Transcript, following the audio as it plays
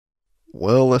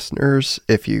Well, listeners,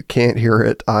 if you can't hear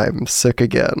it, I'm sick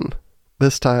again.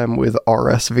 This time with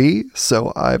RSV,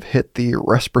 so I've hit the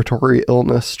respiratory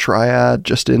illness triad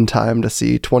just in time to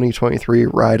see 2023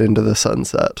 ride into the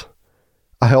sunset.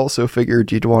 I also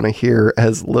figured you'd want to hear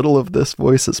as little of this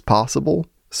voice as possible,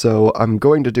 so I'm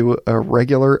going to do a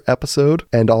regular episode,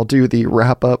 and I'll do the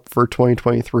wrap-up for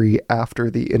 2023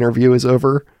 after the interview is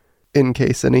over, in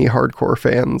case any hardcore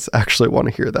fans actually want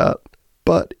to hear that.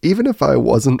 But even if I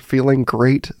wasn't feeling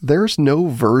great, there's no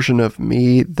version of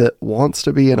me that wants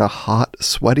to be in a hot,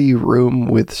 sweaty room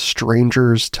with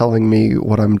strangers telling me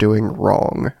what I'm doing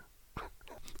wrong.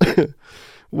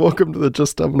 Welcome to the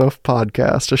Just Dumb Enough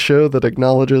podcast, a show that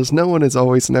acknowledges no one is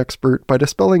always an expert by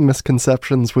dispelling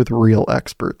misconceptions with real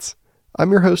experts. I'm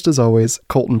your host as always,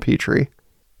 Colton Petrie.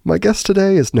 My guest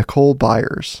today is Nicole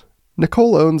Byars.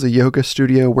 Nicole owns a yoga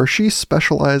studio where she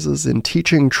specializes in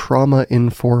teaching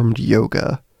trauma-informed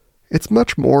yoga. It's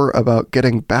much more about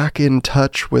getting back in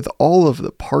touch with all of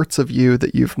the parts of you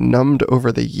that you've numbed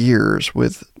over the years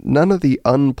with none of the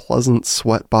unpleasant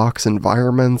sweatbox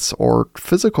environments or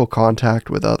physical contact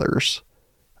with others.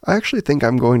 I actually think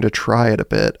I'm going to try it a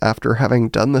bit after having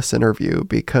done this interview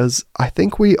because I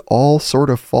think we all sort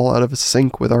of fall out of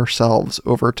sync with ourselves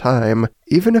over time,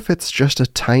 even if it's just a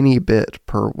tiny bit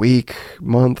per week,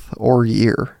 month, or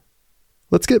year.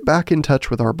 Let's get back in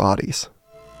touch with our bodies.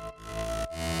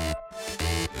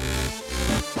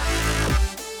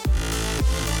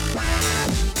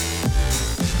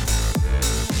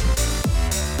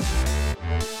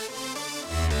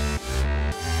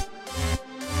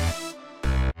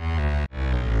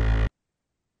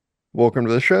 Welcome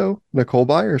to the show, Nicole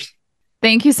Byars.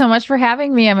 Thank you so much for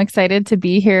having me. I'm excited to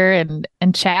be here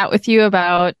and chat with you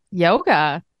about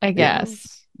yoga, I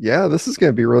guess. Yeah, this is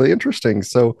going to be really interesting.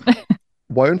 So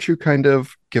why don't you kind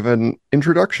of give an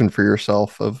introduction for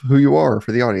yourself of who you are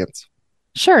for the audience?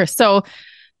 Sure. So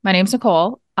my name's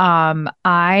Nicole.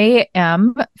 I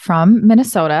am from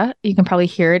Minnesota. You can probably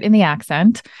hear it in the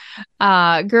accent.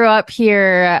 Grew up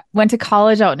here, went to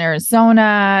college out in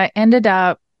Arizona, ended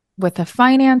up with a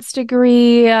finance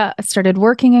degree, started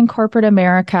working in corporate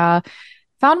America,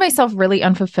 found myself really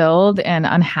unfulfilled and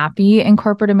unhappy in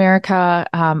corporate America.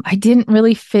 I didn't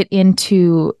really fit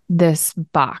into this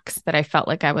box that I felt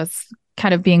like I was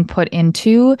kind of being put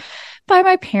into by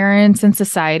my parents and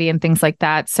society and things like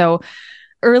that. So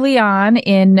early on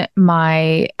in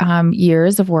my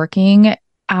years of working,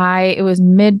 it was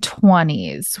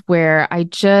mid-20s where I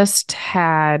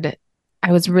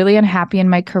was really unhappy in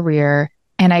my career.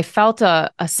 And I felt a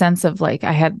sense of like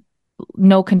I had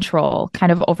no control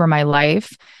kind of over my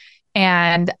life.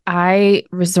 And I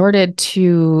resorted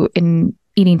to an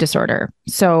eating disorder.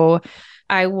 So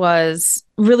I was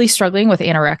really struggling with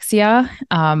anorexia.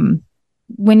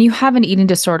 When you have an eating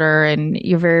disorder and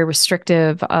you're very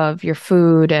restrictive of your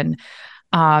food and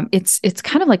it's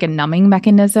kind of like a numbing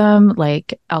mechanism,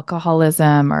 like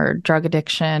alcoholism or drug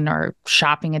addiction or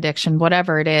shopping addiction,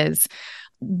 whatever it is.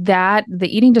 That the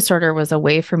eating disorder was a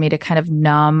way for me to kind of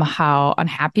numb how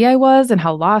unhappy I was and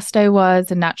how lost I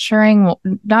was and not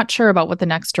sure about what the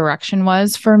next direction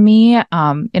was for me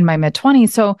in my mid-20s.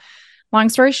 So long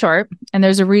story short, and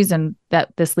there's a reason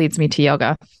that this leads me to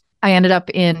yoga. I ended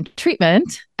up in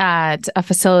treatment at a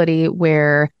facility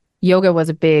where yoga was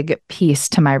a big piece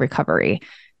to my recovery.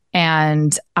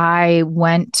 And I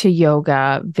went to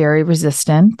yoga very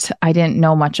resistant. I didn't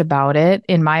know much about it.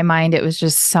 In my mind, it was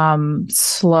just some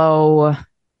slow,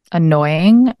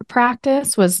 annoying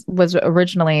practice was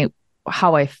originally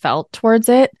how I felt towards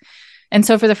it. And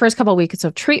so for the first couple of weeks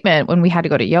of treatment, when we had to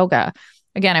go to yoga,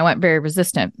 again, I went very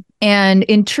resistant. And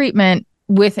in treatment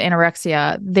with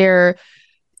anorexia,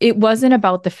 it wasn't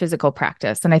about the physical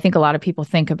practice. And I think a lot of people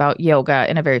think about yoga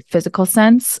in a very physical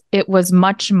sense. It was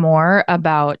much more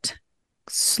about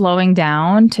slowing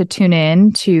down to tune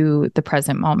in to the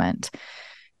present moment.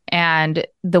 And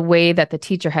the way that the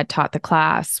teacher had taught the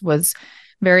class was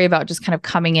very about just kind of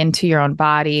coming into your own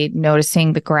body,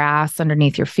 noticing the grass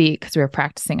underneath your feet because we were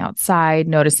practicing outside,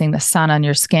 noticing the sun on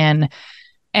your skin.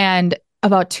 And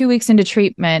about 2 weeks into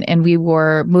treatment, and we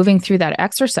were moving through that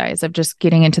exercise of just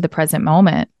getting into the present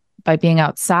moment by being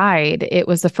outside. It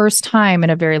was the first time in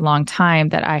a very long time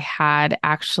that I had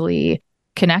actually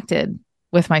connected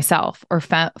with myself or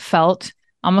felt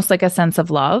almost like a sense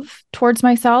of love towards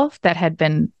myself that had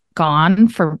been gone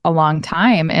for a long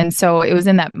time. And so it was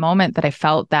in that moment that I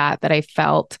felt I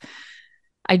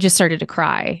just started to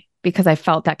cry because I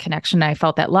felt that connection. I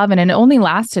felt that love. And it only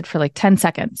lasted for like 10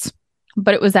 seconds.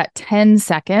 But it was that 10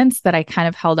 seconds that I kind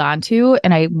of held on to,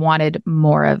 and I wanted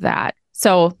more of that.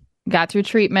 So got through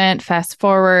treatment, fast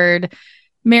forward,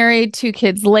 married, 2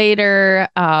 kids later,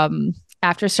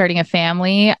 after starting a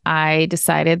family, I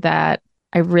decided that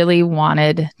I really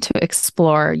wanted to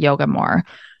explore yoga more.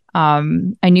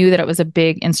 I knew that it was a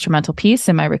big instrumental piece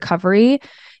in my recovery.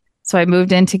 So I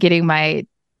moved into getting my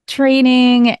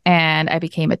training and I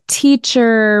became a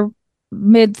teacher,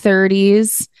 mid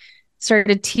 30s,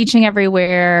 started teaching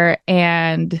everywhere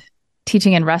and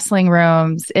teaching in wrestling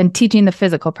rooms and teaching the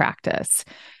physical practice,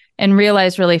 and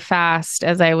realized really fast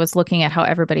as I was looking at how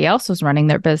everybody else was running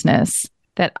their business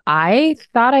that I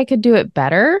thought I could do it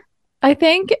better, I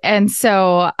think. And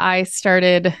so I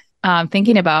started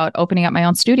thinking about opening up my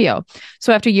own studio.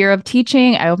 So after a year of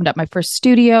teaching, I opened up my first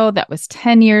studio. That was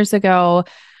 10 years ago.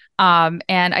 And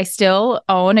I still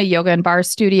own a yoga and bar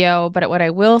studio. But what I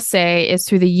will say is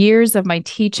through the years of my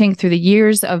teaching, through the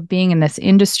years of being in this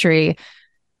industry,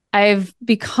 I've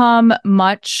become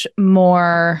much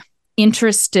more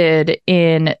interested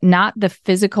in not the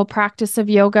physical practice of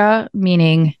yoga,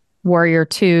 meaning warrior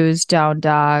twos, down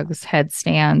dogs,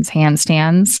 headstands,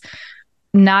 handstands.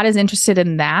 Not as interested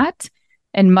in that,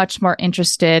 and much more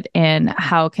interested in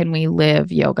how can we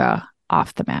live yoga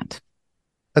off the mat.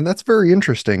 And that's very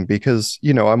interesting because,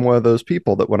 I'm one of those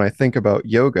people that when I think about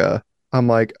yoga, I'm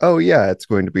like, oh, yeah, it's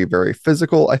going to be very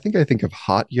physical. I think of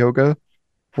hot yoga,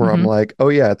 where I'm like, oh,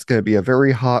 yeah, it's going to be a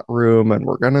very hot room and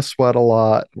we're going to sweat a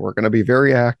lot. And we're going to be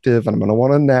very active and I'm going to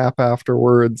want to nap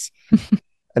afterwards.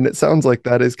 And it sounds like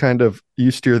that is kind of,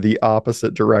 you steer the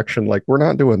opposite direction. Like, we're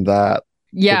not doing that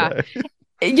Yeah. today.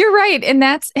 You're right. And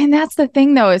that's the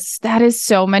thing though, is that is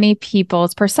so many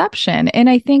people's perception. And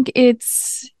I think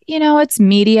it's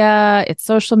media, it's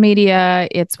social media,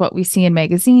 it's what we see in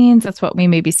magazines, that's what we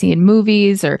maybe see in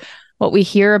movies or what we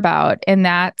hear about. And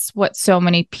that's what so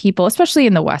many people, especially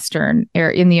in the Western or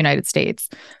in the United States,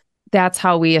 that's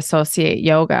how we associate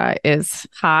yoga is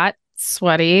hot,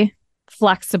 sweaty,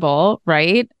 flexible,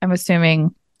 right? I'm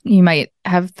assuming you might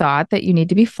have thought that you need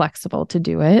to be flexible to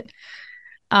do it.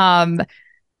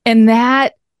 And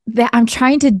that I'm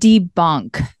trying to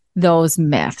debunk those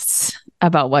myths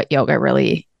about what yoga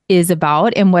really is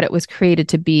about and what it was created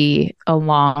to be a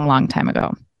long, long time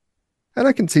ago. And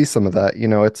I can see some of that.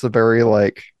 It's a very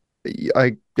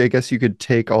I guess you could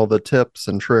take all the tips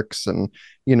and tricks and,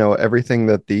 everything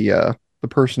that the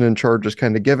person in charge is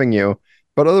kind of giving you.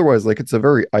 But otherwise, it's a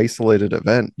very isolated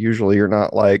event. Usually you're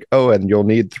not like, oh, and you'll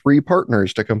need 3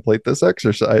 partners to complete this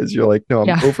exercise. You're like, no, I'm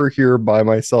Yeah. over here by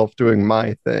myself doing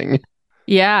my thing.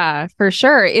 Yeah, for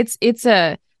sure. It's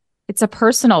a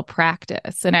personal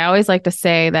practice. And I always like to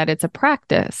say that it's a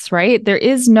practice, right? There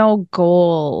is no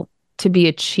goal to be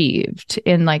achieved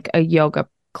in like a yoga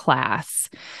class.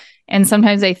 And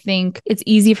sometimes I think it's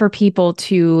easy for people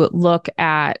to look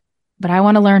at, but I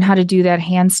want to learn how to do that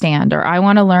handstand, or I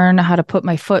want to learn how to put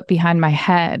my foot behind my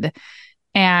head.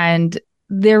 And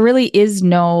there really is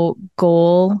no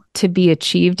goal to be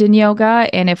achieved in yoga.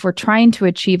 And if we're trying to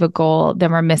achieve a goal,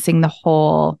 then we're missing the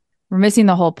whole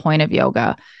point of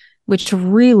yoga, which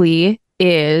really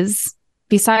is,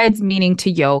 besides meaning to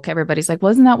yoke. Everybody's like,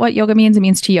 well, isn't that what yoga means? It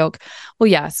means to yoke. Well,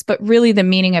 yes, but really the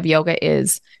meaning of yoga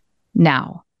is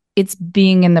now. It's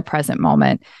being in the present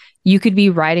moment. You could be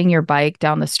riding your bike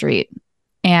down the street.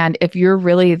 And if you're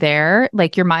really there,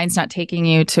 like your mind's not taking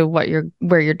you to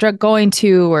where you're going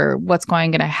to or what's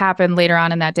going to happen later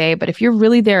on in that day. But if you're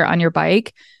really there on your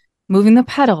bike, moving the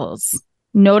pedals,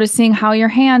 noticing how your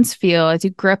hands feel as you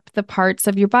grip the parts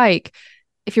of your bike,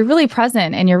 if you're really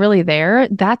present and you're really there,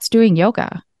 that's doing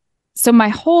yoga. So my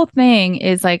whole thing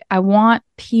is like, I want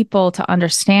people to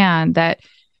understand that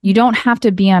you don't have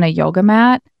to be on a yoga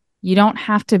mat. You don't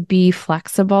have to be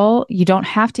flexible. You don't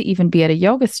have to even be at a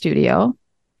yoga studio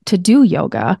to do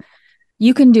yoga.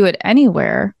 You can do it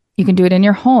anywhere. You can do it in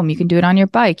your home. You can do it on your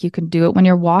bike. You can do it when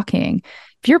you're walking.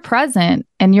 If you're present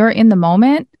and you're in the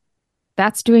moment,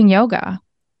 that's doing yoga.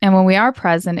 And when we are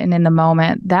present and in the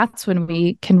moment, that's when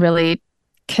we can really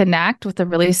connect with the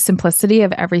really simplicity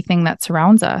of everything that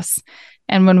surrounds us.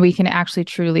 And when we can actually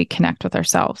truly connect with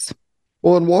ourselves.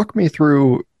 Well, and walk me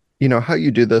through, how you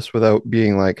do this without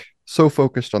being like so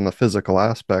focused on the physical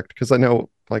aspect. Because I know,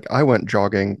 I went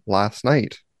jogging last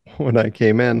night when I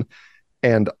came in,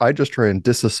 and I just try and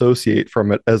disassociate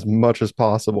from it as much as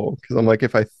possible. Because I'm like,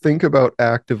 if I think about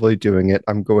actively doing it,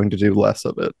 I'm going to do less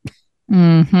of it.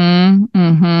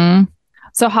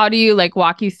 So how do you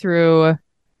walk you through?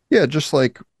 Yeah, just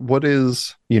what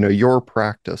is, your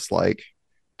practice like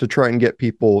to try and get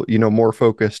people, more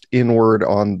focused inward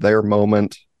on their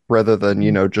moment rather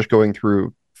than, just going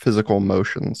through physical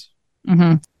motions.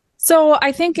 So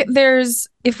I think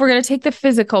if we're going to take the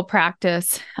physical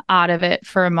practice out of it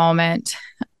for a moment,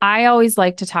 I always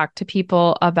like to talk to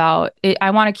people about it.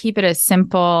 I want to keep it as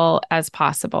simple as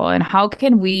possible. And how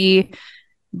can we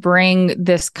bring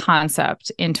this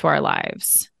concept into our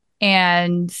lives?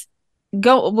 And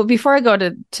well, before I go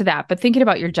to that, but thinking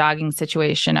about your jogging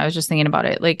situation, I was just thinking about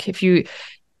it. Like if you're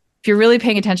really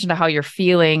paying attention to how you're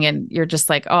feeling and you're just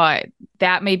like,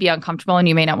 that may be uncomfortable and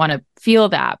you may not want to feel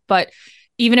that. But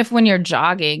even if when you're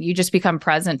jogging, you just become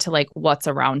present to like what's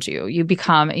around you.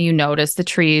 You notice the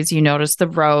trees, you notice the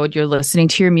road, you're listening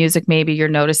to your music, maybe you're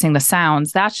noticing the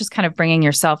sounds. That's just kind of bringing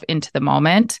yourself into the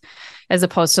moment as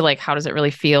opposed to like, how does it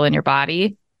really feel in your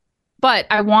body? But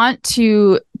I want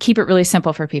to keep it really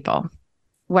simple for people.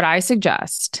 What I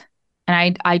suggest,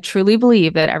 and I truly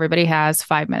believe that everybody has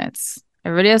 5 minutes.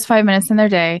 Everybody has 5 minutes in their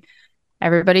day.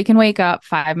 Everybody can wake up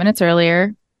 5 minutes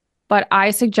earlier. But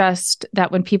I suggest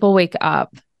that when people wake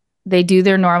up, they do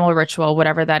their normal ritual,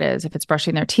 whatever that is, if it's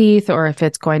brushing their teeth or if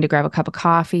it's going to grab a cup of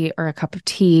coffee or a cup of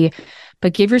tea,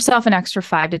 but give yourself an extra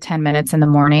 5 to 10 minutes in the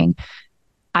morning.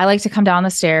 I like to come down the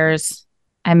stairs.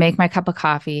 I make my cup of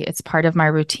coffee. It's part of my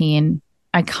routine.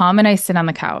 I come and I sit on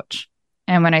the couch.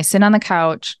 And when I sit on the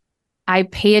couch, I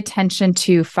pay attention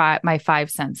to my five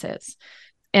senses.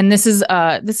 And this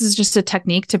is just a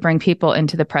technique to bring people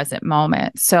into the present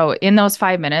moment. So in those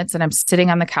 5 minutes, and I'm sitting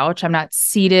on the couch, I'm not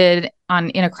seated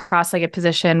in a cross-legged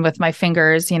position with my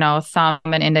fingers, thumb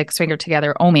and index finger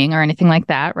together, oming or anything like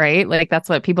that, right? Like that's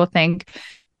what people think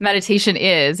meditation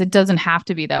is. It doesn't have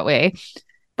to be that way.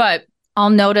 But I'll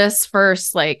notice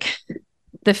first, like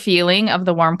the feeling of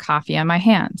the warm coffee on my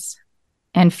hands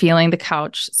and feeling the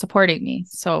couch supporting me.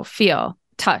 So feel,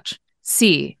 touch,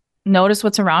 see, notice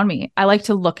what's around me. I like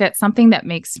to look at something that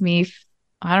makes me,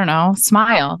 I don't know,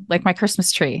 smile, like my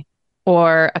Christmas tree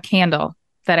or a candle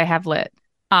that I have lit.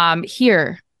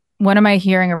 Here, what am I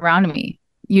hearing around me?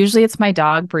 Usually it's my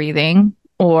dog breathing,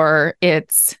 or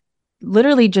it's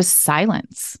literally just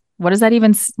silence. What does that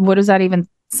even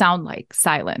sound like?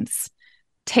 Silence.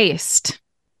 Taste.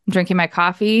 I'm drinking my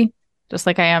coffee, just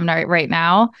like I am right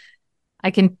now. I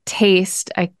can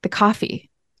taste the coffee.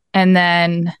 And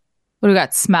then what do we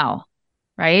got? Smell,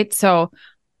 right? So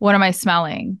what am I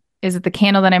smelling? Is it the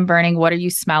candle that I'm burning? What are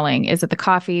you smelling? Is it the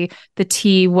coffee, the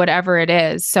tea, whatever it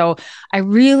is? So I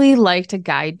really like to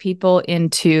guide people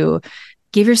into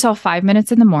give yourself 5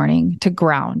 minutes in the morning to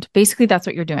ground. Basically, that's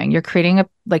what you're doing. You're creating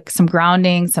some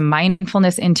grounding, some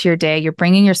mindfulness into your day. You're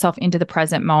bringing yourself into the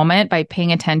present moment by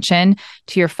paying attention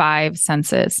to your five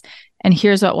senses. And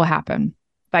here's what will happen.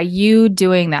 By you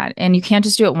doing that, and you can't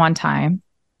just do it one time,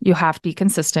 you have to be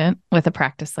consistent with a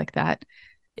practice like that.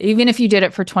 Even if you did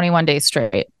it for 21 days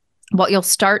straight, what you'll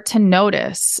start to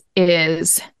notice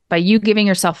is by you giving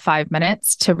yourself 5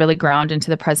 minutes to really ground into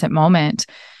the present moment,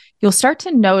 you'll start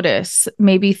to notice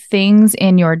maybe things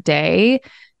in your day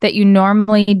that you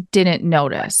normally didn't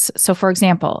notice. So for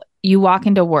example, you walk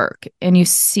into work and you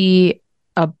see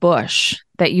a bush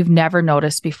that you've never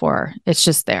noticed before. It's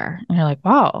just there. And you're like,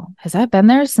 wow, has that been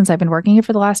there since I've been working here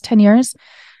for the last 10 years?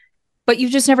 But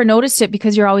you've just never noticed it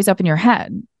because you're always up in your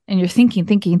head and you're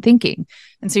thinking.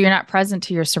 And so you're not present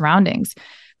to your surroundings.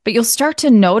 But you'll start to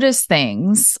notice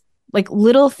things, like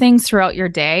little things throughout your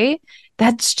day.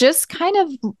 That's just kind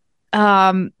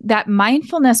of that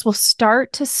mindfulness will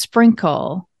start to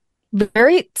sprinkle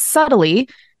very subtly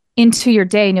into your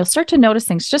day, and you'll start to notice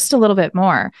things just a little bit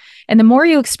more. And the more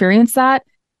you experience that,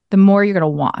 the more you're going to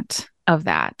want of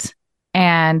that.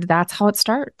 And that's how it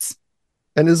starts.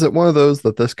 And is it one of those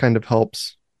that this kind of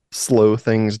helps slow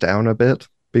things down a bit?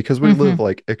 Because we live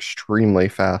like extremely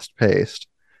fast paced.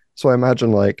 So I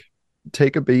imagine like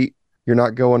take a beat, you're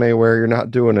not going anywhere, you're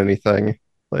not doing anything.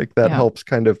 Like that helps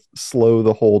kind of slow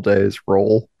the whole day's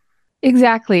roll.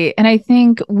 Exactly. And I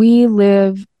think we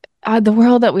live the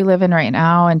world that we live in right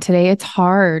now and today, it's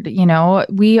hard.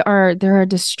 There are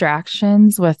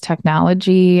distractions with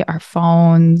technology, our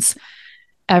phones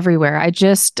everywhere. I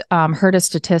just heard a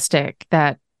statistic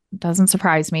that doesn't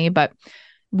surprise me, but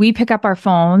we pick up our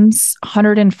phones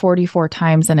 144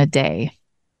 times in a day.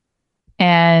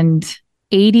 And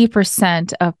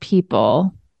 80% of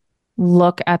people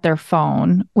look at their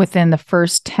phone within the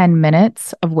first 10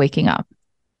 minutes of waking up.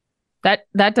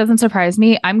 That doesn't surprise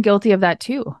me. I'm guilty of that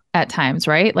too at times,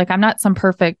 right? Like I'm not some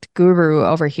perfect guru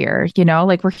over here,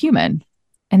 like we're human.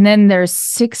 And then there's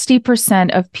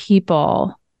 60% of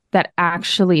people that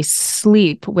actually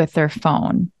sleep with their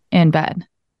phone in bed.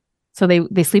 So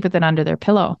they sleep with it under their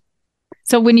pillow.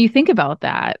 So when you think about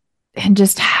that and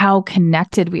just how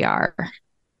connected we are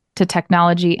to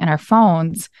technology and our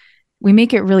phones, we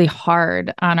make it really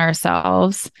hard on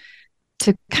ourselves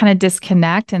to kind of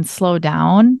disconnect and slow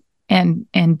down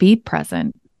and be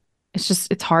present.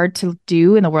 It's hard to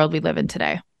do in the world we live in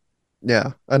today.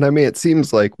 Yeah. And I mean, it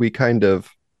seems like we kind of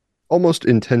almost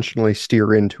intentionally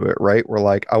steer into it, right? We're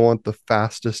like, I want the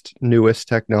fastest, newest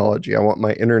technology. I want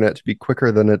my internet to be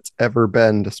quicker than it's ever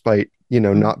been, despite,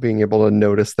 Mm. not being able to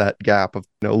notice that gap of,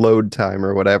 load time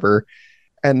or whatever.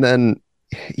 And then,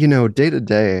 day to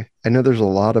day, I know there's a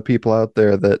lot of people out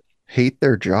there that hate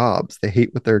their jobs. They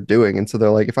hate what they're doing. And so they're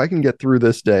like, if I can get through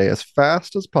this day as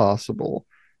fast as possible,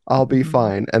 I'll be Mhm.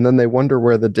 fine. And then they wonder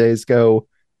where the days go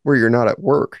where you're not at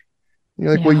work.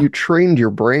 You're like, well, Yeah, you trained your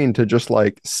brain to just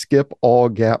like skip all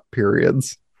gap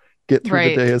periods, get through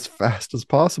the day right. as fast as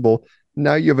possible.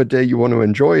 Now you have a day you want to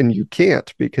enjoy and you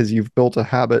can't because you've built a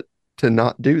habit to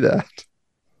not do that.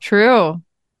 True.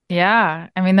 Yeah.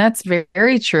 I mean, that's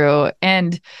very true.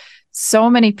 And so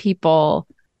many people,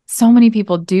 so many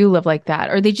people do live like that,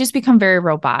 or they just become very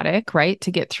robotic, right?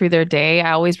 To get through their day.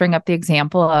 I always bring up the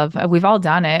example of we've all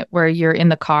done it where you're in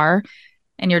the car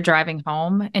and you're driving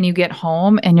home and you get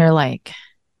home and you're like,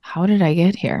 how did I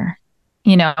get here?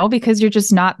 Because you're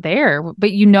just not there,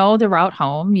 but you know the route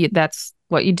home. That's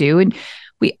what you do. And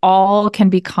we all can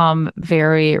become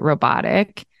very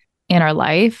robotic in our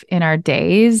life, in our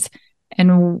days.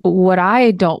 And what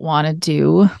I don't want to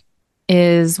do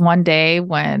is one day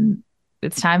when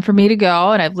it's time for me to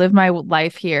go and I've lived my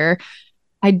life here,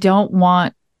 I don't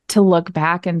want to look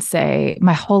back and say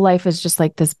my whole life is just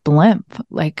like this blimp.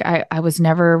 Like I was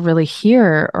never really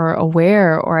here or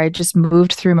aware, or I just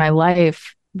moved through my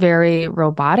life very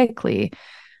robotically.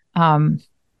 Um,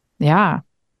 yeah,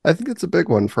 I think it's a big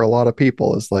one for a lot of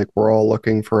people is like we're all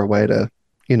looking for a way to,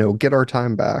 get our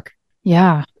time back.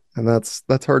 yeah, And that's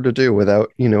hard to do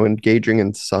without, engaging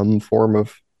in some form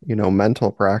of,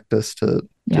 mental practice to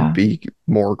yeah, be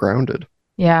more grounded.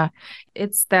 yeah.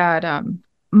 It's that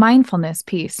mindfulness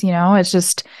piece, it's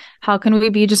just how can we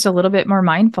be just a little bit more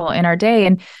mindful in our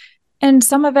day? And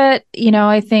some of it,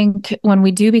 I think when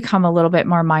we do become a little bit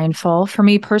more mindful, for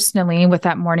me personally, with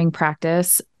that morning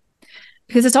practice,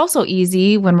 because it's also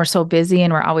easy when we're so busy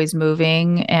and we're always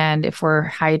moving. And if we're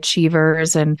high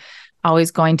achievers and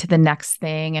always going to the next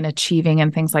thing and achieving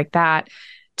and things like that,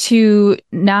 to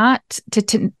not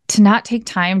take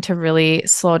time to really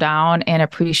slow down and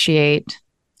appreciate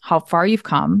how far you've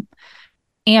come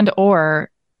and or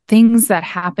things that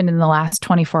happened in the last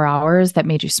 24 hours that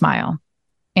made you smile.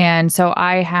 And so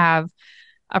I have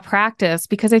a practice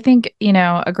because I think,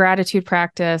 a gratitude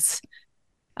practice.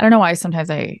 I don't know why sometimes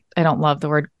I don't love the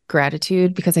word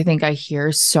gratitude because I think I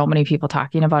hear so many people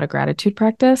talking about a gratitude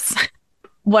practice.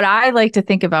 What I like to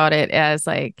think about it as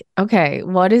like, okay,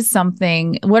 what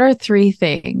are three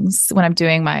things when I'm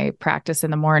doing my practice in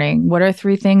the morning? What are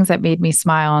three things that made me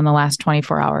smile in the last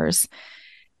 24 hours?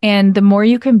 And the more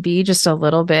you can be just a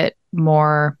little bit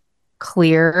more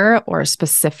clear or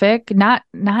specific, not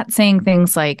saying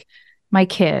things like my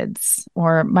kids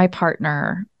or my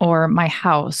partner or my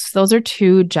house. Those are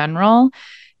too general.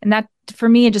 And that for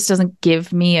me, it just doesn't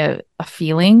give me a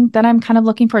feeling that I'm kind of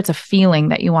looking for. It's a feeling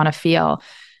that you want to feel.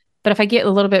 But if I get a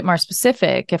little bit more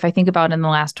specific, if I think about in the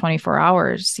last 24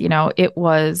 hours, it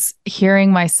was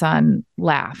hearing my son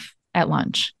laugh at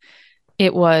lunch.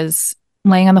 It was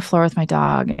laying on the floor with my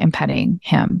dog and petting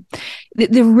him.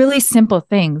 They're really simple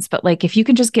things, but like if you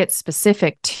can just get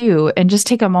specific too and just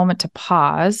take a moment to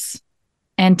pause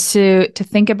and to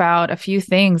think about a few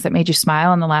things that made you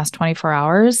smile in the last 24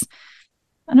 hours,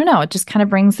 I don't know, it just kind of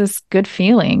brings this good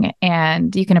feeling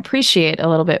and you can appreciate a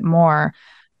little bit more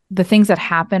the things that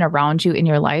happen around you in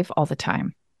your life all the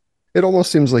time. It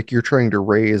almost seems like you're trying to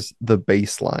raise the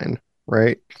baseline,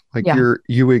 right? Like Yeah.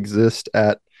 you exist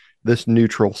at this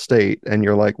neutral state and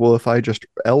you're like, well, if I just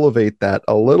elevate that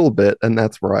a little bit and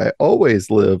that's where I always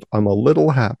live, I'm a little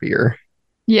happier.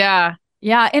 Yeah.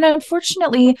 Yeah. And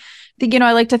unfortunately,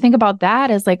 I like to think about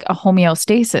that as like a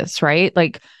homeostasis, right?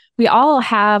 Like we all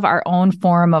have our own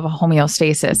form of a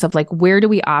homeostasis of like, where do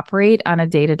we operate on a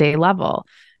day to day level?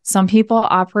 Some people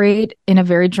operate in a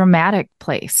very dramatic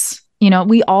place.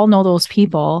 We all know those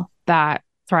people that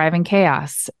thrive in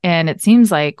chaos. And it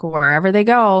seems like wherever they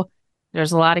go,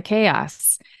 there's a lot of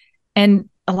chaos. And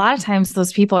a lot of times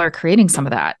those people are creating some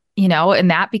of that,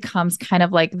 and that becomes kind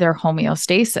of like their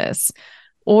homeostasis.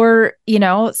 Or,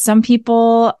 some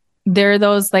people, they're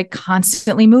those like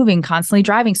constantly moving, constantly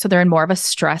driving. So they're in more of a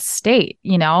stress state.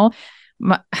 I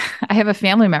have a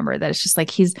family member that it's just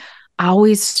like he's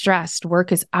always stressed.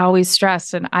 Work is always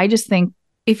stressed. And I just think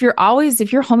if your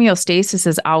homeostasis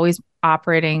is always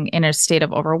operating in a state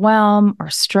of overwhelm or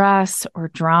stress or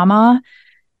drama,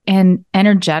 and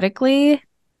energetically,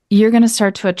 you're going to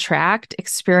start to attract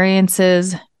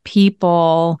experiences,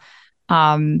 people,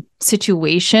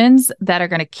 situations that are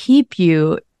going to keep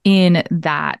you in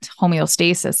that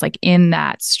homeostasis, like in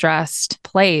that stressed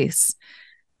place.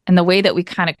 And the way that we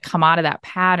kind of come out of that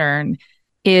pattern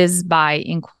is by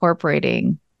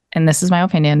incorporating, and this is my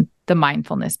opinion, the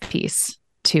mindfulness piece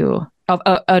in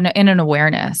an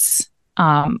awareness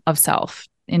of self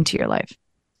into your life.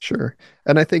 Sure.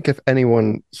 And I think if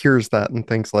anyone hears that and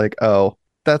thinks like, oh,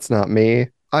 that's not me,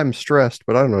 I'm stressed,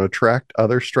 but I don't attract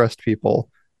other stressed people.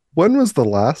 When was the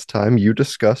last time you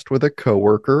discussed with a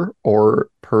coworker or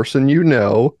person you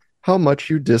know how much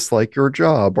you dislike your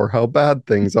job or how bad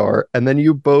things are? And then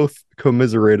you both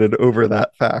commiserated over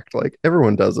that fact. Like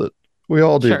everyone does it. We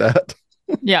all do Sure. that.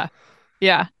 Yeah.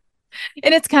 Yeah.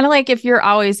 And it's kind of like if you're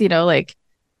always, like,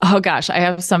 oh gosh, I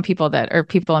have some people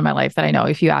in my life that I know,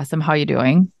 if you ask them, how you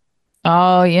doing?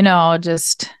 Oh,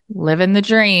 just living the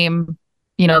dream,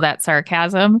 that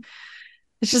sarcasm.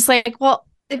 It's just like, well,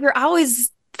 if you're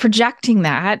always projecting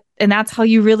that and that's how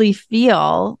you really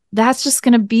feel, that's just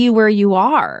going to be where you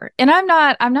are. And I'm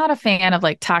not a fan of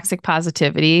like toxic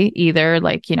positivity either.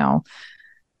 Like,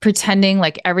 pretending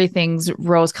like everything's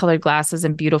rose-colored glasses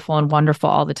and beautiful and wonderful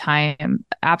all the time.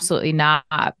 Absolutely not.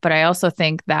 But I also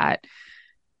think that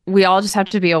we all just have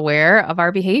to be aware of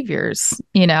our behaviors,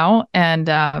 and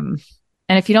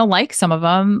if you don't like some of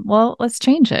them, well, let's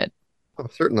change it. Oh,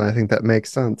 certainly, I think that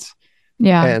makes sense.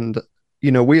 Yeah. And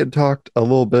we had talked a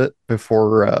little bit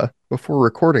before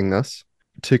recording this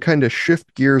to kind of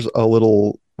shift gears a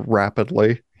little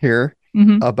rapidly here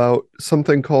about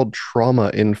something called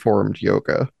trauma-informed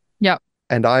yoga. Yep.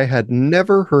 And I had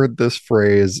never heard this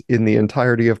phrase in the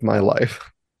entirety of my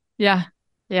life. Yeah.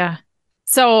 Yeah.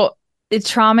 So it's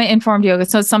trauma-informed yoga.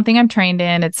 So it's something I'm trained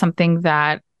in. It's something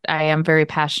that I am very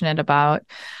passionate about.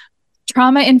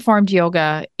 Trauma-informed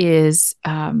yoga is,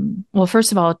 well,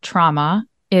 first of all, trauma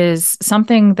is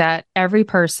something that every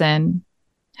person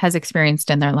has experienced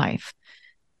in their life.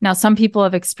 Now, some people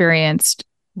have experienced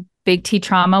big T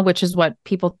trauma, which is what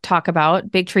people talk about.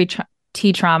 Big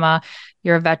T trauma.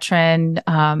 You're a veteran,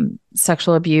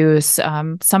 sexual abuse.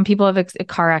 Some people have a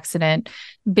car accident,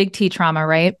 big T trauma,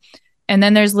 right? And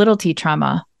then there's little T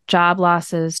trauma, job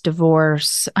losses,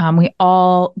 divorce.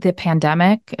 The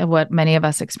pandemic, what many of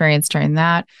us experienced during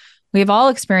that, we've all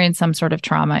experienced some sort of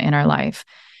trauma in our life.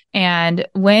 And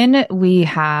when we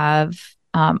have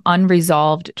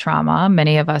unresolved trauma,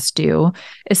 many of us do,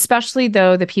 especially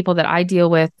though the people that I deal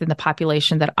with in the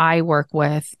population that I work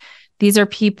with, these are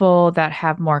people that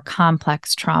have more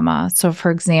complex trauma. So for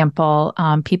example,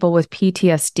 people with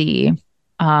PTSD,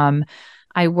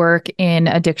 I work in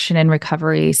addiction and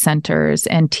recovery centers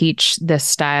and teach this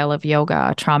style of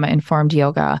yoga, trauma-informed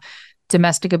yoga.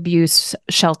 Domestic abuse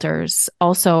shelters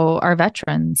also are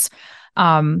veterans.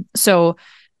 So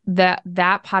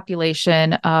that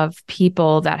population of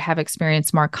people that have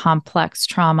experienced more complex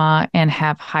trauma and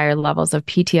have higher levels of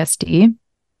PTSD,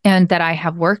 and that I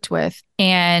have worked with.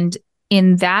 And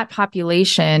in that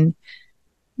population,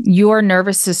 your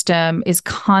nervous system is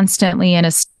constantly in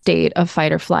a state of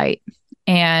fight or flight.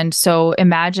 And so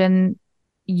imagine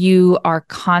you are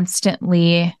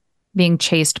constantly being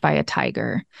chased by a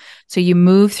tiger. So you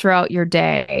move throughout your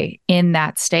day in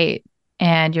that state,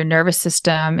 and your nervous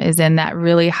system is in that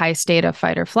really high state of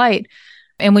fight or flight.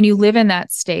 And when you live in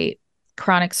that state,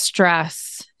 chronic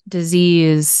stress,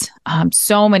 disease,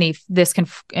 this can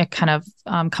kind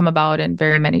of come about in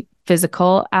very many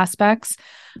physical aspects.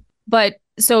 But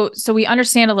so we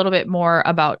understand a little bit more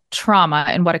about trauma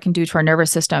and what it can do to our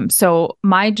nervous system. So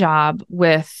my job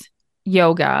with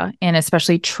yoga, and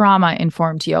especially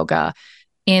trauma-informed yoga,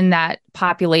 in that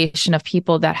population of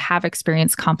people that have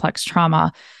experienced complex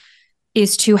trauma,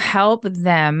 is to help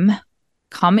them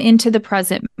come into the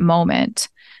present moment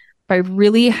by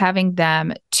really having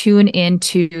them tune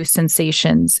into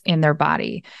sensations in their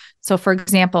body. So for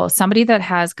example, somebody that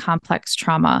has complex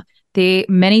trauma, they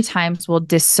many times will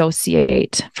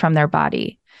dissociate from their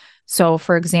body. So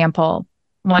for example,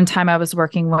 one time I was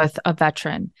working with a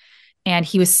veteran, and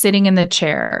he was sitting in the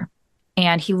chair,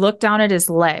 and he looked down at his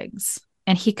legs,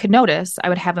 and he could notice I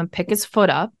would have him pick his foot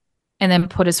up and then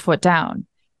put his foot down.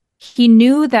 He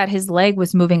knew that his leg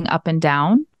was moving up and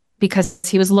down because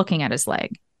he was looking at his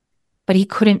leg, but he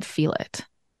couldn't feel it.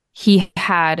 He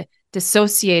had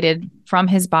dissociated from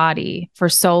his body for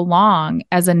so long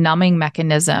as a numbing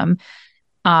mechanism.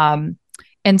 And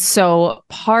so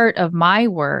part of my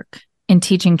work in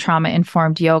teaching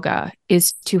trauma-informed yoga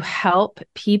is to help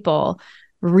people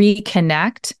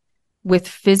reconnect with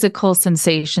physical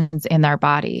sensations in their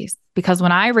bodies. Because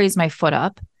when I raise my foot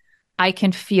up, I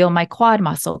can feel my quad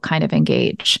muscle kind of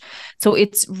engage. So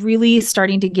it's really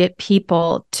starting to get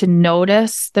people to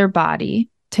notice their body,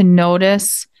 to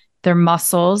notice their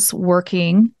muscles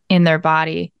working in their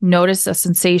body, notice a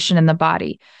sensation in the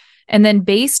body. And then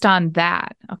based on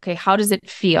that, okay, how does it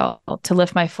feel to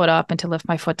lift my foot up and to lift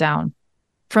my foot down?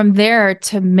 From there,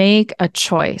 to make a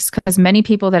choice, because many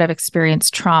people that have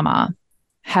experienced trauma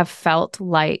have felt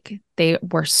like they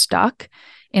were stuck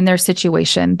in their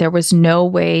situation. There was no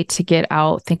way to get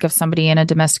out. Think of somebody in a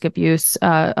domestic abuse,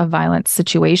 a violent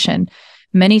situation.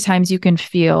 Many times you can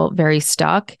feel very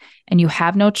stuck and you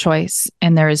have no choice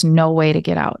and there is no way to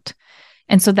get out.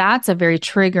 And so that's a very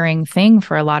triggering thing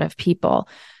for a lot of people.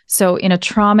 So in a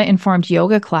trauma-informed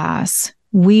yoga class,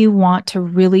 we want to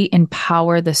really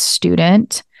empower the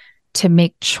student to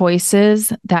make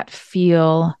choices that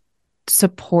feel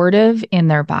supportive in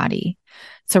their body.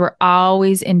 So we're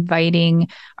always inviting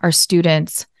our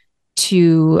students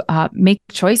to make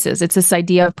choices. It's this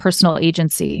idea of personal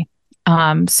agency.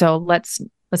 So let's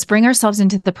bring ourselves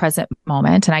into the present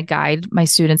moment, and I guide my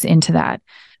students into that.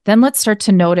 Then let's start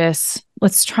to notice,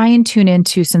 let's try and tune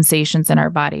into sensations in our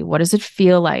body. What does it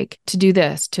feel like to do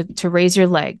this, to raise your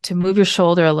leg, to move your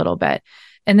shoulder a little bit?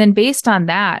 And then based on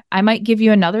that, I might give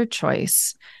you another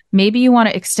choice. Maybe you want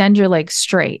to extend your leg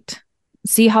straight,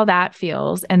 see how that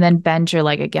feels, and then bend your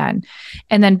leg again.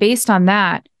 And then based on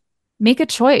that, make a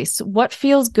choice. What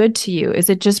feels good to you? Is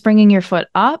it just bringing your foot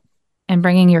up and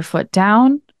bringing your foot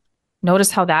down? Notice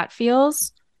how that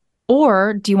feels.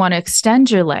 Or do you want to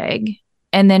extend your leg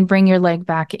and then bring your leg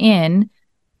back in,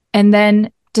 and then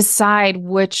decide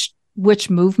which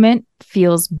movement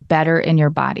feels better in your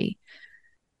body?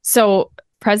 So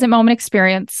present moment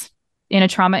experience in a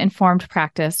trauma-informed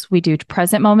practice, we do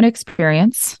present moment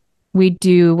experience. We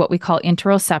do what we call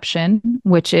interoception,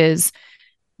 which is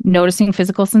noticing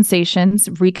physical sensations,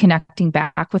 reconnecting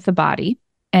back with the body.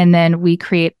 And then we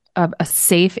create a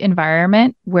safe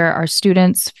environment where our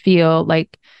students feel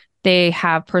like they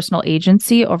have personal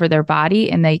agency over their body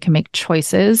and they can make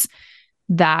choices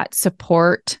that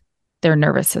support their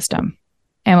nervous system.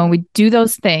 And when we do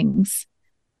those things,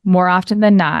 more often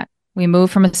than not, we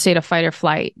move from a state of fight or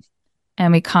flight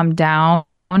and we come down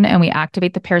and we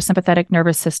activate the parasympathetic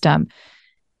nervous system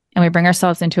and we bring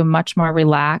ourselves into a much more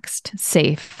relaxed,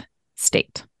 safe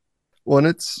state. Well, and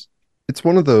it's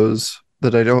one of those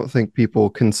that I don't think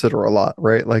people consider a lot,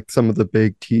 right? Like some of the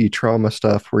big T trauma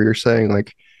stuff where you're saying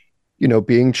like,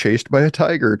 being chased by a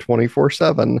tiger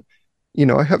 24/7.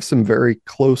 I have some very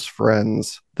close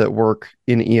friends that work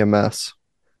in EMS,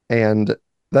 and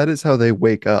that is how they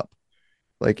wake up.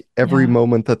 Like every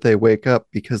moment that they wake up,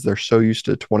 because they're so used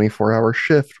to a 24-hour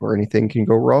shift where anything can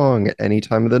go wrong at any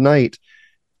time of the night,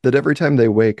 that every time they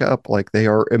wake up, like they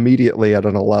are immediately at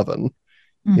an 11.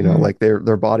 Like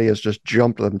their body has just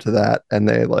jumped them to that. And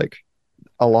they like,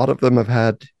 a lot of them have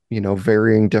had,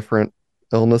 varying different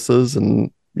illnesses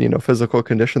and, physical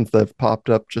conditions that have popped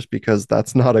up just because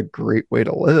that's not a great way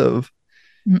to live.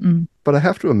 But I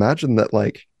have to imagine that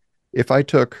like, if I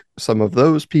took some of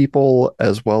those people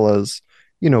as well as,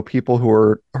 people who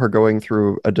are going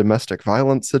through a domestic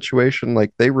violence situation,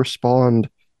 like they respond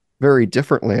very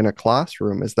differently in a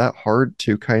classroom. Is that hard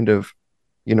to kind of,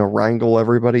 wrangle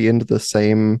everybody into the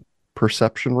same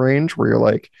perception range where you're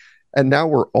like, and now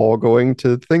we're all going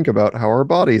to think about how our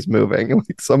body's moving.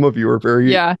 Like some of you are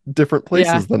very different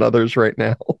places than others right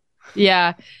now.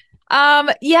 Yeah.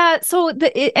 So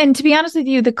and to be honest with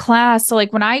you, the class, so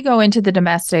like when I go into the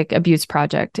domestic abuse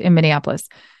project in Minneapolis,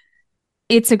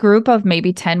 it's a group of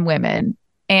maybe 10 women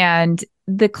and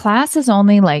the class is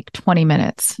only like 20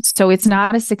 minutes. So it's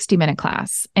not a 60-minute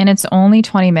class and it's only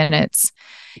 20 minutes.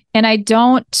 And I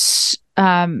don't,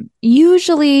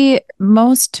 usually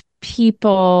most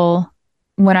people,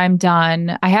 when I'm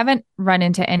done, I haven't run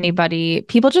into anybody,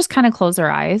 people just kind of close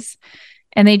their eyes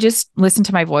and they just listen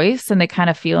to my voice and they kind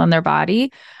of feel in their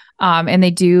body. And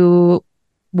they do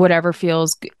whatever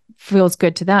feels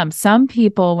good to them. Some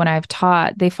people, when I've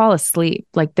taught, they fall asleep.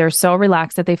 Like they're so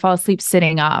relaxed that they fall asleep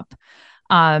sitting up.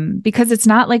 Because it's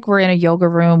not like we're in a yoga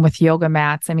room with yoga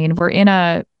mats. I mean, we're in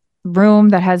a room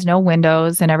that has no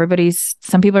windows and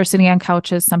some people are sitting on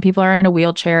couches. Some people are in a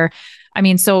wheelchair. I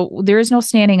mean, so there is no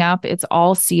standing up. It's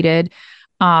all seated.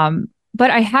 But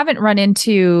I haven't run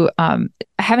into, I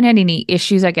haven't had any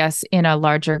issues, I guess, in a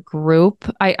larger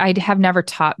group. I have never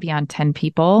taught beyond 10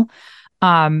 people.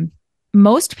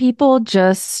 Most people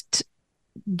just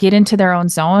get into their own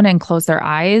zone and close their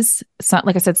eyes. So,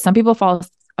 like I said, some people fall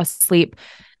asleep.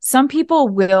 Some people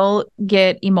will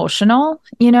get emotional,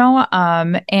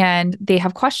 and they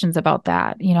have questions about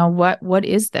that. What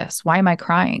is this? Why am I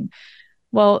crying?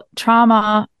 Well,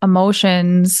 trauma,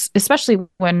 emotions, especially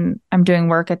when I'm doing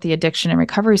work at the Addiction and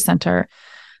Recovery Center,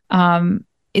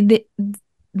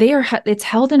 it's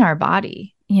held in our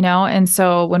body. And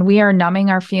so when we are numbing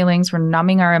our feelings, we're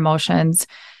numbing our emotions,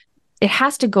 it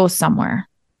has to go somewhere.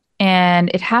 And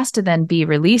it has to then be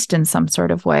released in some sort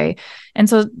of way. And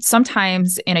so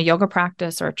sometimes in a yoga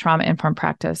practice or a trauma-informed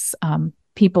practice,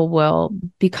 people will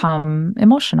become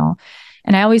emotional.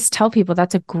 And I always tell people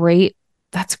that's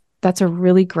a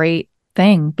really great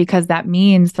thing, because that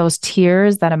means those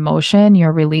tears, that emotion,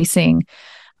 you're releasing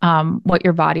what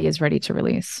your body is ready to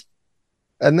release.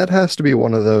 And that has to be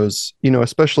one of those,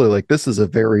 especially like this is a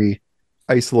very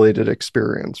isolated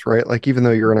experience, right? Like even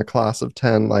though you're in a class of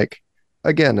 10, like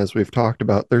again, as we've talked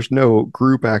about, there's no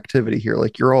group activity here.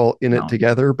 Like you're all in it No.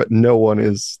 together, but no one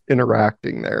is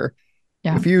interacting there.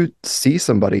 Yeah. If you see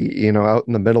somebody, out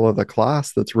in the middle of the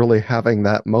class that's really having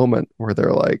that moment where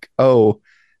they're like, oh,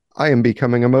 I am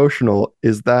becoming emotional,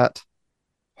 is that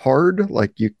hard?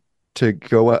 Like you to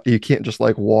go out, you can't just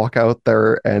like walk out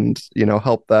there and,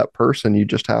 help that person. You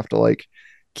just have to like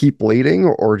keep leading,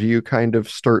 or do you kind of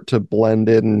start to blend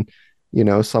in,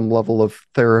 some level of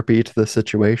therapy to the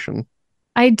situation?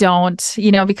 I don't,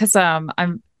 because I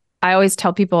always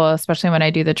tell people, especially when I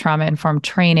do the trauma informed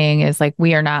training, is like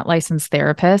we are not licensed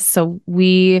therapists. So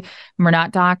we're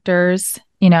not doctors,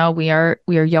 we are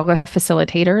yoga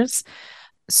facilitators.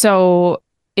 So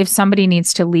if somebody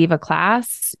needs to leave a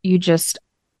class,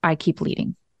 I keep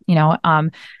leading,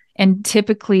 and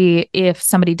typically if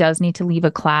somebody does need to leave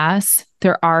a class,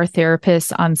 there are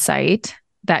therapists on site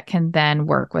that can then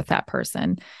work with that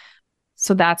person.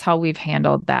 So that's how we've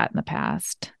handled that in the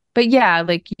past. But yeah,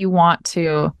 like you wish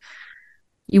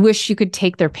you could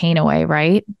take their pain away,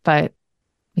 right? But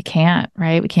we can't,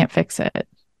 right? We can't fix it.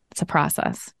 It's a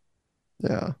process.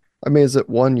 Yeah. I mean, is it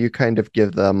one you kind of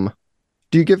do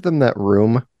you give them that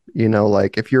room?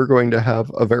 Like if you're going to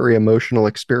have a very emotional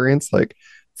experience, like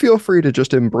feel free to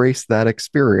just embrace that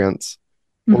experience.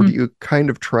 Or do Mhm. you kind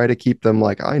of try to keep them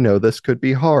like, I know this could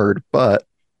be hard, but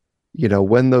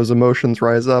when those emotions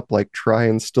rise up, like try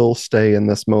and still stay in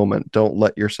this moment. Don't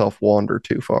let yourself wander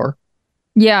too far.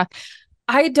 Yeah.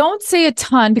 I don't say a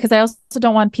ton because I also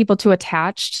don't want people to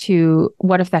attach to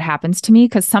what if that happens to me?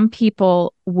 Because some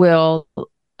people will,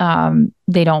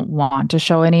 they don't want to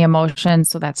show any emotion.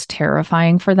 So that's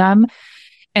terrifying for them.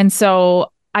 And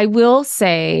so I will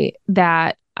say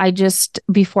that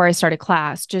before I started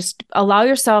class, just allow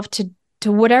yourself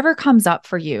to whatever comes up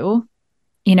for you,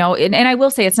 and I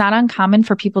will say it's not uncommon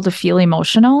for people to feel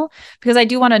emotional, because I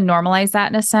do want to normalize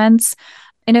that in a sense.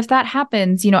 And if that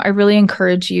happens, I really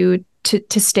encourage you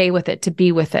to stay with it, to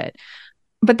be with it.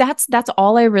 But that's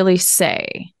all I really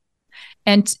say.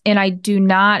 And I do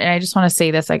not, and I just want to say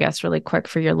this, I guess, really quick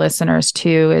for your listeners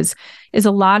too, is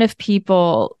a lot of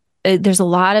people, there's a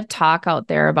lot of talk out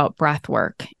there about breath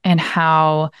work and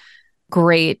how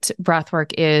great breath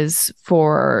work is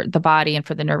for the body and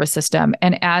for the nervous system.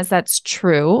 And as that's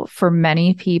true for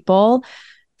many people,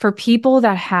 for people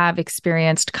that have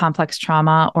experienced complex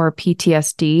trauma or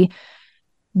PTSD,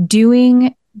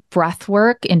 doing breath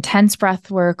work, intense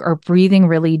breath work, or breathing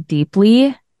really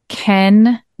deeply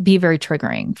can be very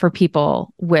triggering for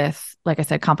people with, like I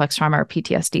said, complex trauma or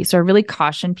PTSD. So I really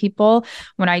caution people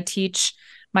when I teach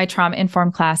my trauma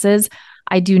informed classes,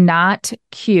 I do not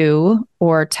cue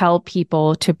or tell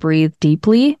people to breathe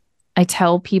deeply. I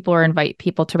tell people or invite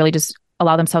people to really just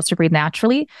allow themselves to breathe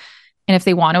naturally. And if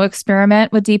they want to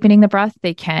experiment with deepening the breath,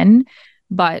 they can,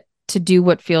 but to do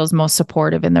what feels most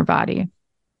supportive in their body.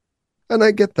 And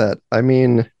I get that. I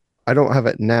mean, I don't have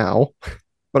it now,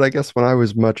 but I guess when I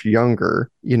was much younger,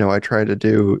 I try to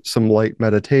do some light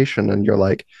meditation and you're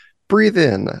like, breathe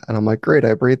in. And I'm like, great,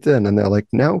 I breathed in. And they're like,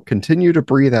 now continue to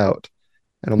breathe out.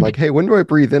 And I'm like, hey, when do I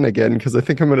breathe in again? Because I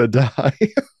think I'm going to die.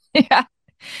 Yeah.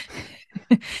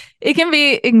 It can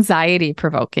be anxiety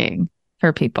provoking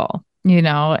for people,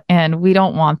 and we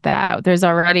don't want that. There's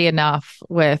already enough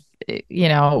with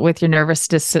your nervous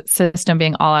system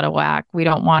being all out of whack. We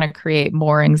don't want to create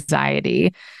more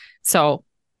anxiety. So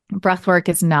breath work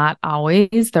is not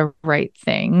always the right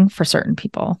thing for certain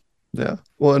people. Yeah.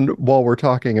 Well, and while we're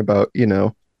talking about,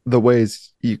 the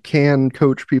ways you can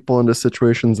coach people into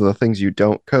situations and the things you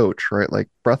don't coach, right? Like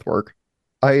breath work.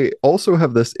 I also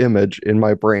have this image in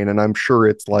my brain, and I'm sure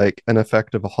it's like an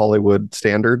effect of a Hollywood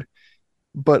standard.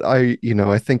 But I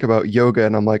think about yoga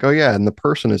and I'm like, oh yeah, and the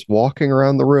person is walking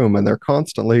around the room and they're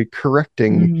constantly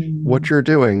correcting what Mm. you're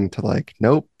doing to like,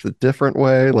 nope, a different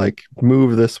way, like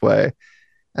move this way.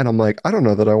 And I'm like, I don't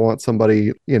know that I want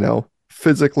somebody,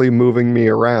 physically moving me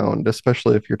around,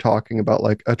 especially if you're talking about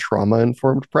like a trauma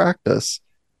informed practice.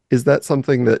 Is that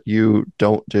something that you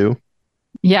don't do?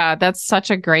 Yeah, that's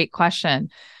such a great question.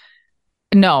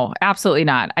 No, absolutely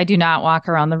not. I do not walk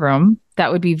around the room.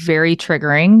 that would be very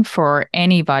triggering for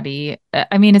anybody.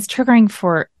 I mean, it's triggering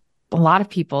for a lot of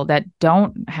people that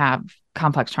don't have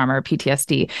complex trauma or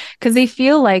PTSD because they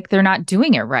feel like they're not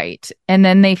doing it right. And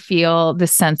then they feel the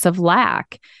sense of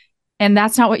lack. And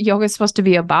that's not what yoga is supposed to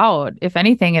be about. If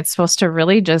anything, it's supposed to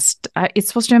really it's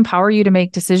supposed to empower you to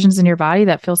make decisions in your body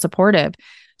that feel supportive.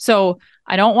 So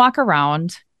I don't walk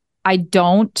around. I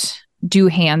don't do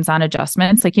hands-on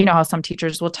adjustments. Like, you know how some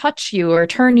teachers will touch you or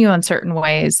turn you in certain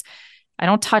ways. I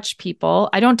don't touch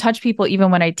people. I don't touch people even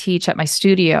when I teach at my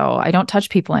studio. I don't touch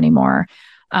people anymore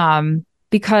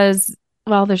because,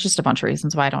 well, there's just a bunch of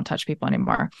reasons why I don't touch people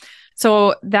anymore.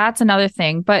 So that's another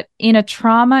thing. But in a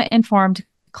trauma-informed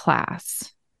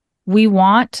class, we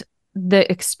want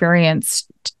the experience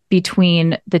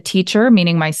between the teacher,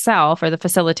 meaning myself or the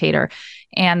facilitator,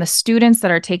 and the students that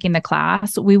are taking the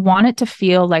class. We want it to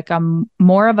feel like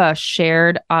more of a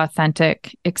shared,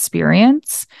 authentic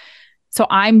experience. So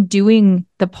I'm doing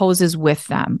the poses with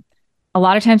them. A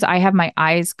lot of times I have my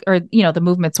eyes, or, you know, the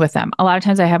movements with them. A lot of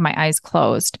times I have my eyes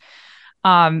closed.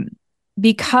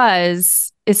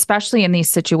 Because especially in these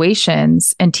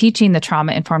situations and teaching the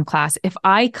trauma-informed class, if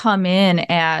I come in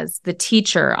as the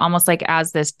teacher, almost like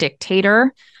as this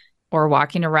dictator or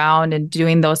walking around and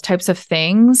doing those types of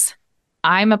things,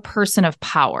 I'm a person of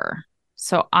power.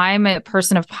 So I'm a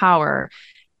person of power.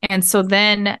 And so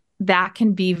then that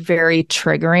can be very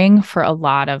triggering for a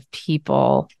lot of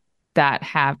people that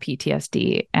have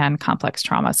PTSD and complex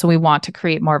trauma. So we want to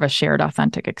create more of a shared,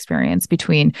 authentic experience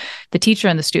between the teacher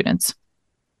and the students.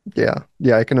 Yeah.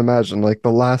 Yeah. I can imagine like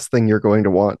the last thing you're going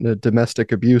to want in a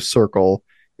domestic abuse circle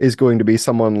is going to be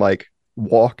someone like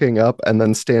walking up and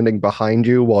then standing behind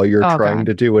you while you're trying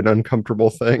to do an uncomfortable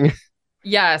thing.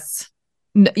 Yes.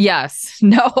 Yes.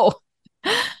 No.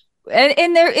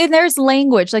 And there's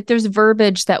language, like there's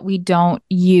verbiage that we don't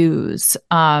use.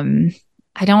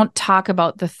 I don't talk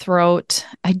about the throat.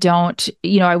 I don't,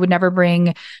 I would never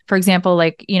bring, for example,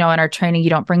 like, in our training, you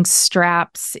don't bring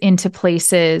straps into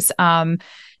places.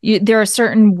 There are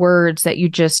certain words that you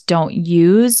just don't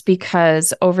use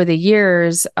because over the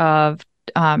years of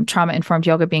trauma-informed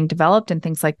yoga being developed and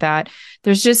things like that,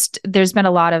 there's been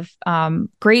a lot of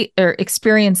great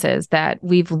experiences that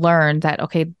we've learned that,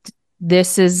 okay,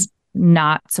 this is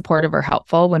not supportive or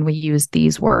helpful when we use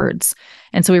these words.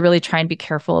 And so we really try and be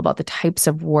careful about the types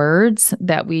of words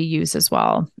that we use as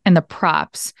well and the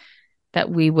props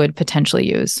that we would potentially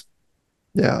use.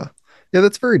 Yeah. Yeah,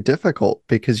 that's very difficult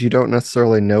because you don't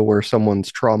necessarily know where someone's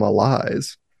trauma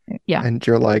lies. Yeah. And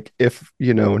you're like, if,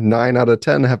 9 out of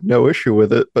 10 have no issue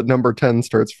with it, but number 10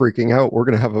 starts freaking out, we're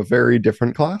going to have a very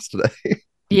different class today.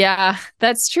 Yeah,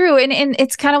 that's true. And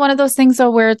it's kind of one of those things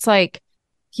though, where it's like,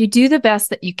 you do the best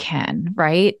that you can,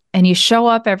 right? And you show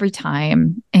up every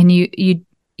time and you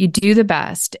do the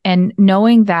best, and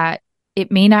knowing that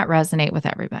it may not resonate with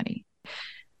everybody.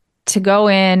 To go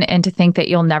in and to think that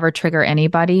you'll never trigger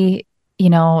anybody,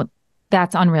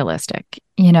 that's unrealistic,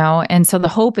 And so the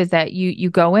hope is that you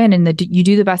go in and you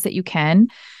do the best that you can,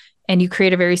 and you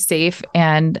create a very safe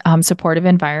and supportive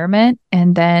environment.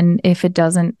 And then if it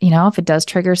doesn't, if it does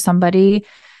trigger somebody,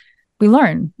 we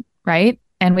learn, right?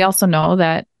 And we also know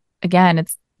that, again,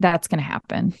 that's going to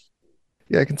happen.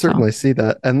 Yeah, I can certainly see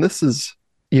that. And this is,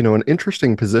 an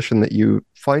interesting position that you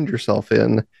find yourself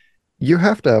in. You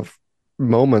have to have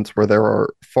moments where there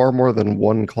are far more than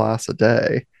one class a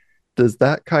day. Does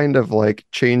that kind of like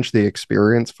change the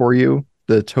experience for you?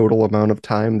 The total amount of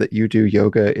time that you do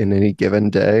yoga in any given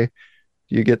day?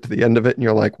 You get to the end of it and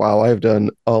you're like, wow, I've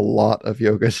done a lot of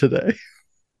yoga today.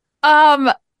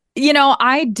 I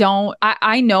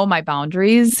know my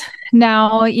boundaries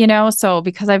now, so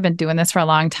because I've been doing this for a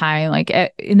long time, like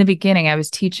in the beginning, I was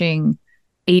teaching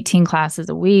 18 classes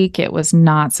a week. It was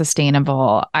not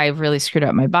sustainable. I really screwed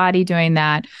up my body doing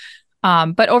that.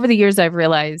 But over the years, I've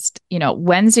realized,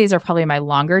 Wednesdays are probably my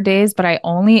longer days, but I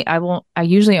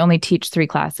usually only teach 3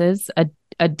 classes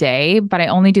a day, but I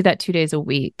only do that 2 days a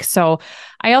week. So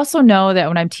I also know that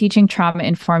when I'm teaching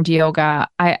trauma-informed yoga,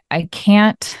 I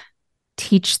can't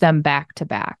teach them back to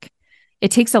back. It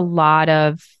takes a lot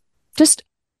of just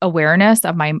awareness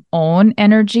of my own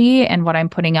energy and what I'm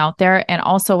putting out there, and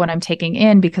also what I'm taking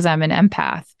in, because I'm an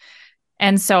empath.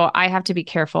 And so I have to be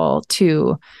careful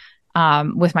too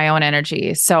with my own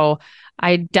energy. So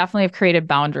I definitely have created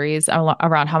boundaries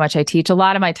around how much I teach. A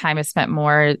lot of my time is spent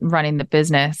more running the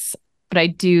business, but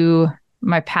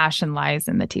my passion lies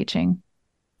in the teaching.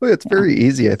 Well, it's very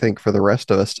easy, I think, for the rest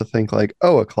of us to think like,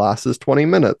 oh, a class is 20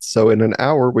 minutes. So in an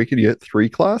hour, we could get 3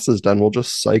 classes done. We'll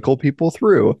just cycle people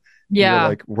through. Yeah.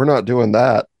 Like, we're not doing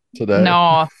that today.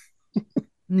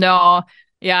 No.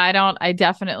 Yeah, I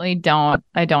definitely don't.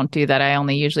 I don't do that. I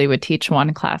only usually would teach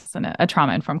one class in a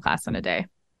trauma-informed class in a day.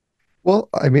 Well,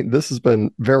 I mean, this has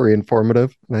been very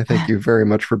informative, and I thank you very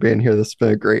much for being here. This has been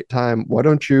a great time. Why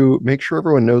don't you make sure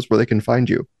everyone knows where they can find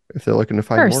you if they're looking to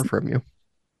find more First, from you?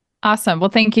 awesome. Well,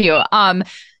 thank you.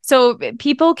 So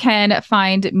people can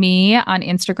find me on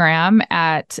Instagram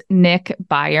at Nick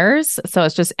Byars. So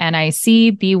it's just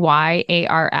NICBYARS.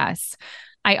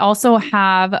 I also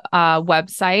have a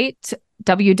website,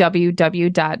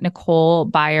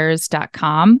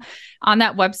 www.nicolebyars.com. On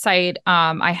that website,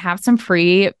 I have some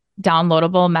free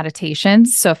downloadable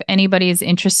meditations. So if anybody is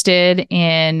interested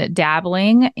in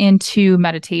dabbling into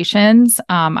meditations,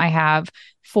 I have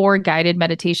 4 guided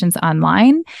meditations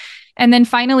online. And then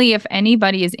finally, if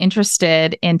anybody is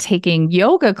interested in taking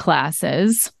yoga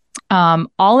classes,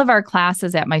 all of our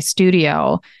classes at my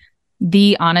studio,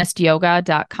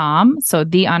 thehonestyoga.com. So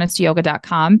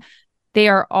thehonestyoga.com, they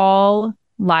are all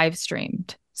live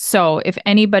streamed. So if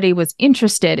anybody was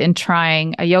interested in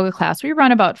trying a yoga class, we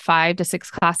run about 5 to 6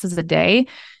 classes a day.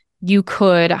 You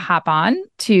could hop on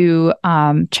to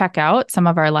check out some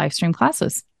of our live stream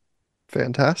classes.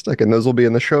 Fantastic. And those will be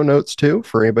in the show notes too.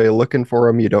 For anybody looking for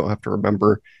them, you don't have to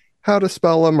remember how to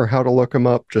spell them or how to look them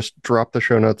up. Just drop the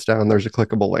show notes down. There's a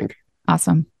clickable link.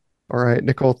 Awesome. All right,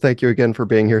 Nicole, thank you again for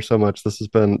being here so much. This has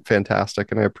been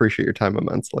fantastic, and I appreciate your time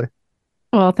immensely.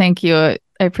 Well, thank you. I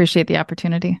appreciate the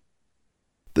opportunity.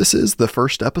 This is the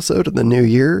first episode of the new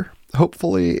year.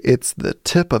 Hopefully, it's the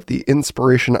tip of the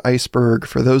inspiration iceberg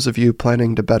for those of you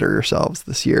planning to better yourselves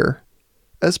this year.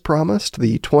 As promised,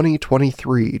 the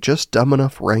 2023 Just Dumb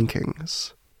Enough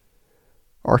rankings.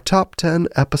 Our top 10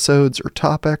 episodes or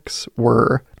topics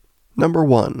were: number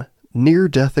 1,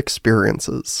 near-death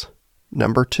experiences;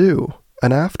 number 2,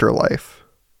 an afterlife;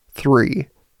 3,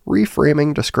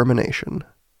 reframing discrimination;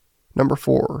 number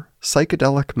 4,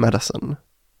 psychedelic medicine;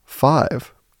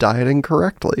 5, dieting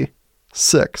correctly;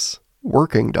 6,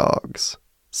 working dogs;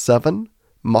 7,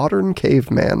 modern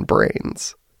caveman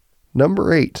brains;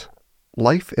 number 8,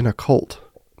 life in a cult;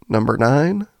 number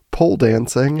 9, pole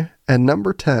dancing; and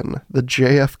number 10, the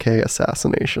JFK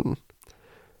assassination.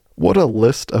 What a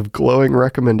list of glowing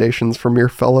recommendations from your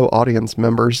fellow audience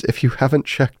members if you haven't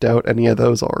checked out any of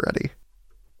those already.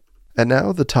 And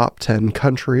now the top 10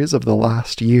 countries of the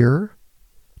last year.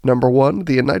 Number 1,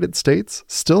 the United States,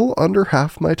 still under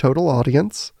half my total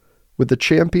audience, with the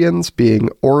champions being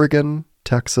Oregon,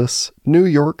 Texas, New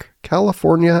York,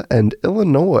 California, and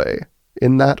Illinois,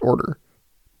 in that order.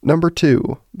 Number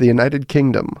 2, the United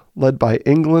Kingdom, led by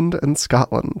England and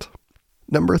Scotland.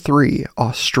 Number 3,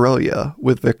 Australia,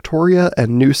 with Victoria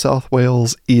and New South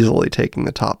Wales easily taking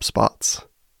the top spots.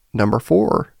 Number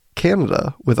 4,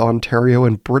 Canada, with Ontario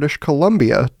and British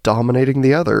Columbia dominating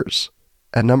the others.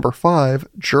 And number 5,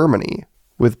 Germany,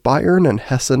 with Bayern and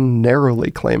Hessen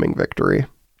narrowly claiming victory.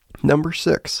 Number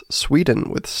 6, Sweden,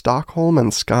 with Stockholm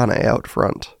and Skåne out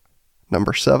front.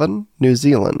 Number 7, New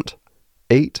Zealand.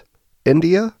 8,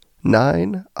 India.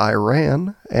 9,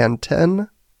 Iran. And 10,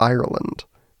 Ireland.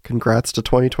 Congrats to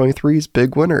 2023's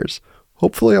big winners.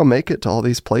 Hopefully I'll make it to all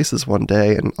these places one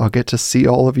day and I'll get to see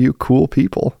all of you cool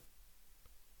people.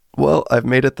 Well, I've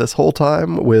made it this whole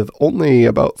time with only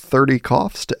about 30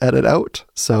 coughs to edit out,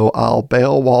 so I'll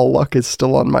bail while luck is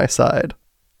still on my side.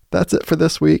 That's it for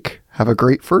this week. Have a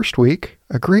great first week,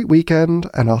 a great weekend,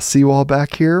 and I'll see you all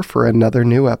back here for another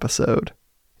new episode.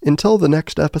 Until the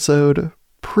next episode,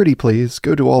 pretty please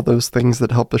go do all those things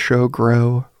that help the show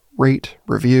grow. Rate,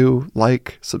 review,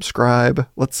 like, subscribe.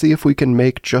 Let's see if we can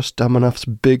make Just Dumb Enough's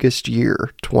biggest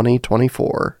year,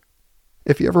 2024.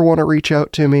 If you ever want to reach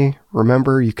out to me,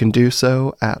 remember you can do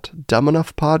so at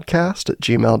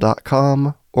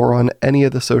dumbenoughpodcast@gmail.com or on any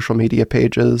of the social media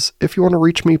pages if you want to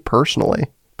reach me personally.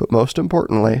 But most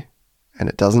importantly, and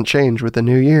it doesn't change with the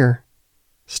new year,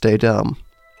 stay dumb.